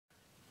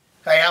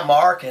Hey, I'm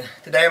Mark, and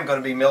today I'm going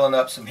to be milling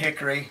up some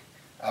hickory.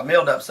 I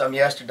milled up some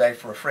yesterday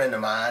for a friend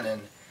of mine,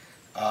 and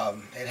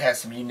it has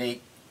some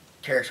unique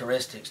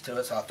characteristics to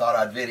it, so I thought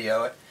I'd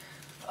video it.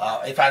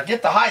 If I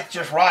get the height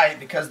just right,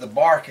 because the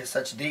bark is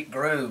such deep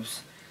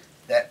grooves,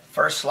 that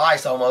first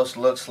slice almost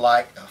looks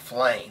like a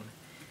flame.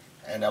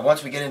 And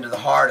once we get into the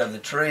heart of the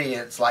tree,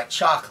 it's like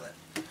chocolate.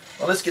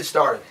 Well, let's get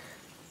started.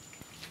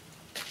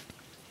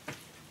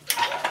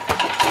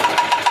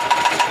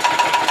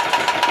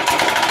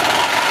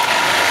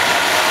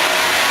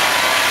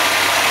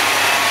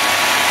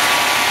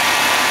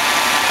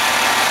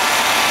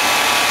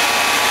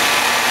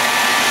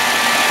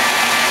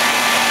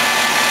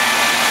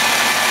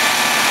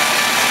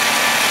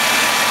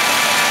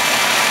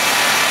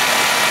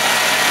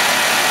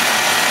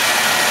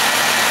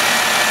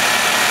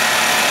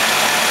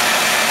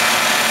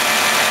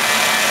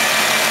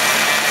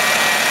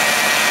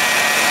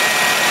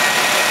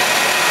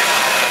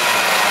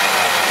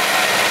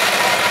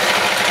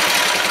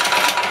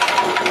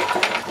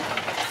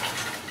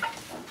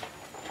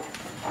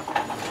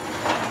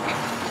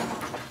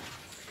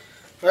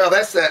 Well,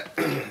 that's that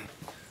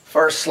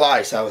first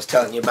slice I was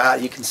telling you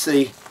about. You can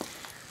see,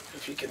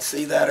 if you can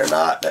see that or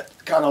not,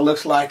 that kind of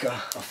looks like a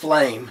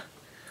flame.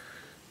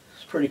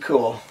 It's pretty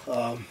cool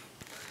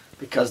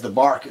because the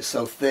bark is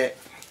so thick.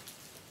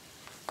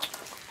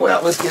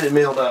 Well, let's get it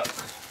milled up.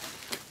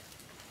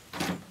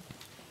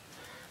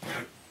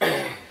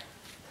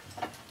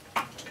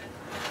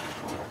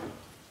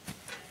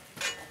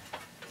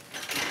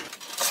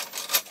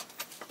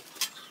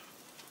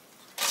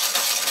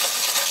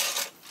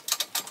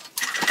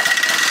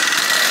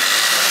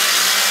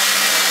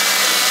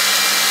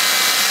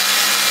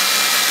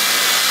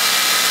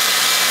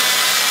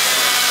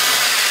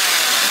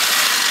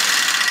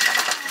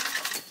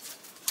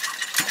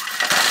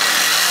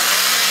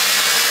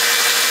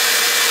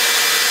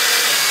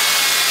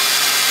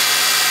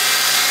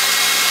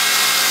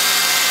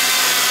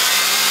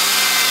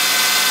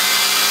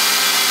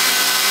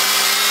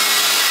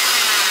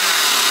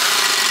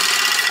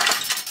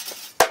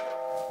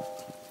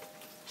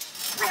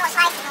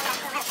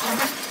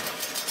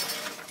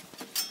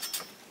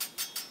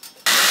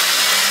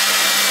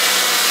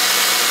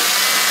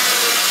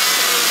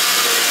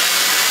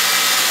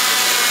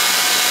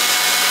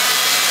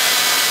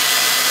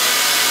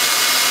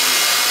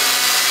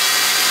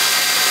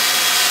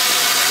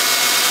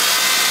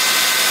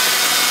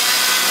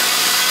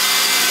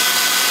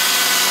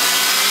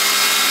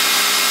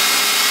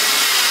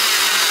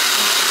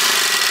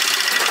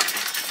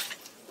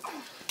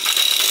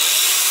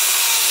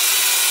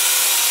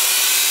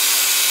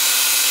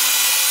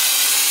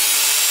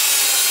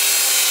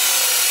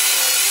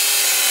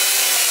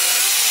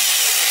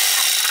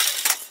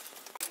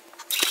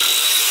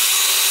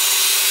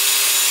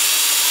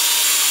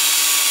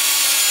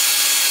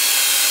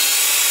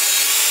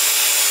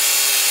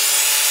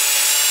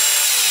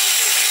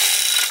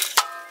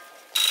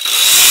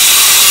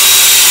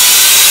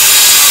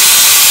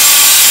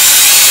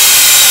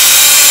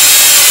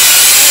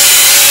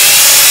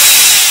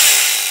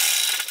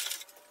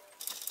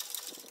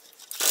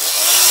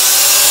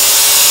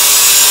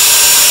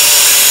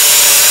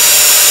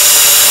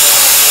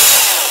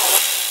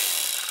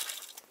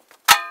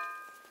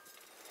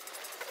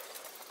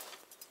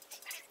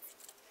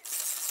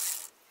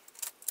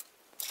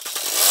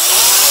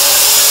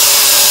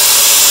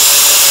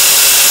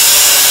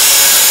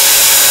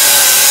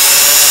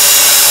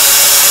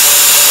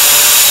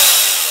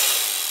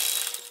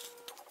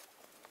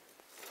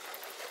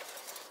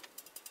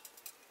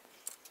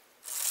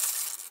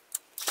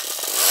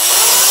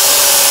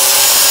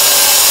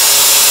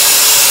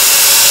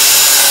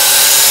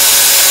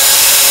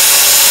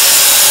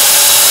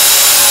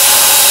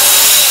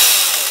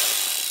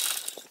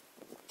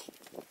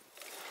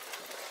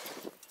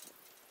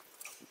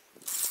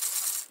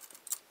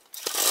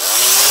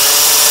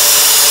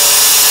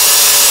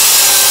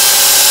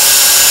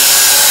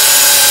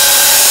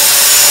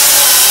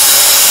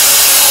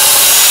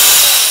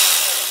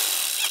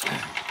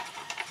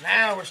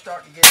 Now we're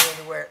starting to get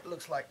into where it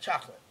looks like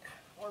chocolate.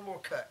 One more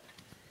cut.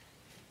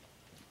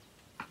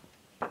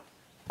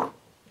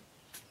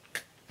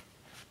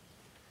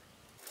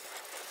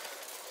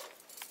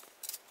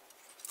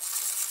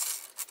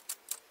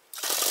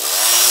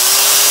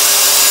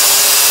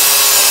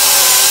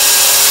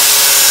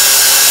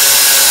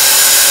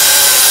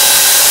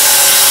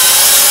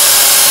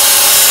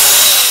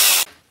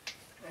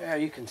 Now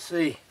you can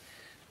see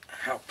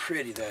how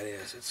pretty that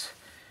is. It's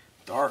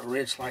dark,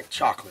 rich like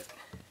chocolate.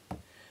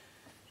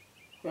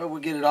 Well,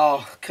 we'll get it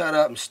all cut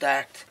up and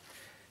stacked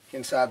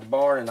inside the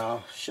barn, and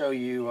I'll show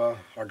you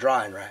our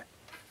drying rack.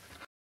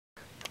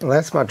 Well,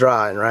 that's my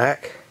drying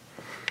rack.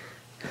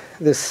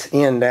 This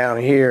end down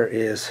here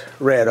is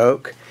red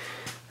oak.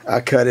 I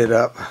cut it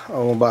up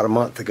about a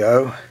month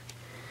ago.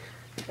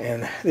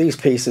 And these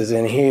pieces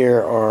in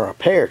here are a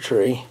pear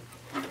tree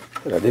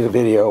that I did a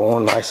video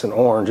on, nice and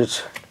orange.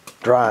 It's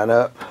drying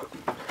up.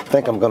 I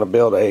think I'm going to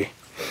build a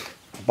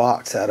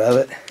box out of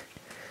it.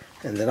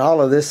 And then all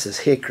of this is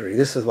hickory.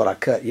 This is what I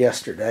cut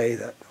yesterday,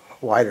 that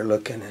whiter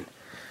looking. And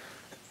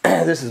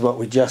this is what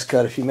we just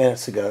cut a few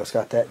minutes ago. It's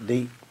got that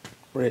deep,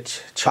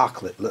 rich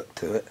chocolate look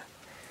to it.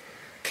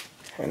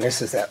 And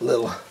this is that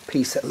little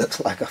piece that looks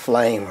like a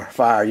flame or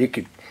fire. You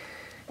could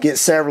get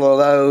several of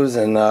those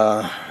and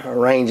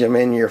arrange them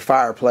in your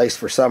fireplace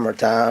for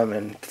summertime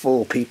and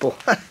fool people.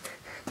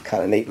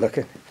 Kind of neat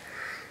looking.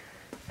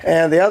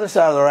 And the other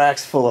side of the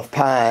rack's full of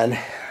pine,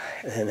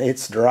 and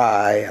it's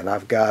dry, and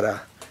I've got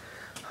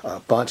a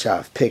bunch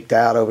I've picked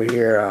out over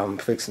here. I'm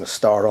fixing to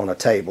start on a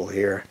table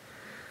here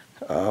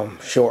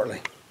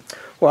shortly.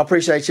 Well, I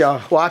appreciate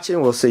y'all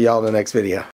watching. We'll see y'all in the next video.